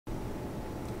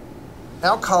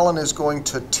Now Colin is going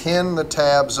to tin the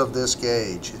tabs of this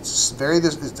gauge. It's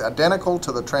identical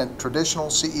to the traditional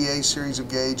CEA series of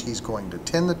gauge. He's going to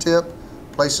tin the tip,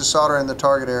 place the solder in the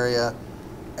target area,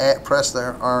 press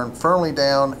the iron firmly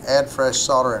down, add fresh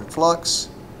solder and flux,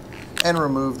 and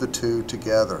remove the two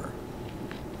together,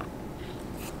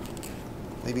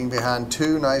 leaving behind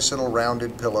two nice little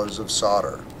rounded pillows of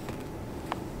solder.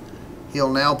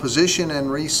 He'll now position and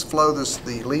reflow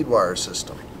the lead wire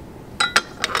system.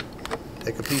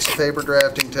 Take a piece of paper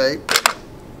drafting tape,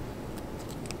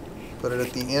 put it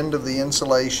at the end of the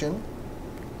insulation,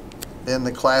 then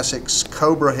the classic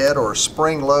cobra head or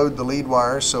spring load the lead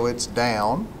wire so it's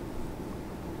down.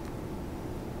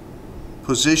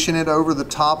 Position it over the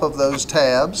top of those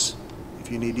tabs.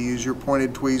 If you need to use your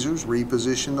pointed tweezers,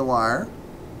 reposition the wire.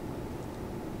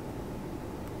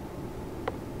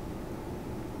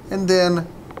 And then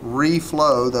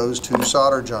reflow those two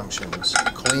solder junctions.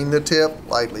 Clean the tip,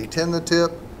 lightly tin the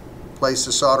tip, place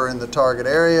the solder in the target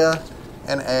area,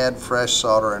 and add fresh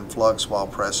solder and flux while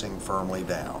pressing firmly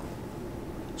down.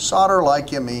 Solder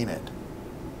like you mean it.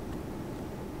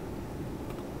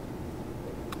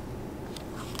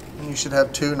 And you should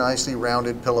have two nicely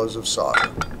rounded pillows of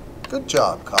solder. Good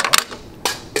job, Colin.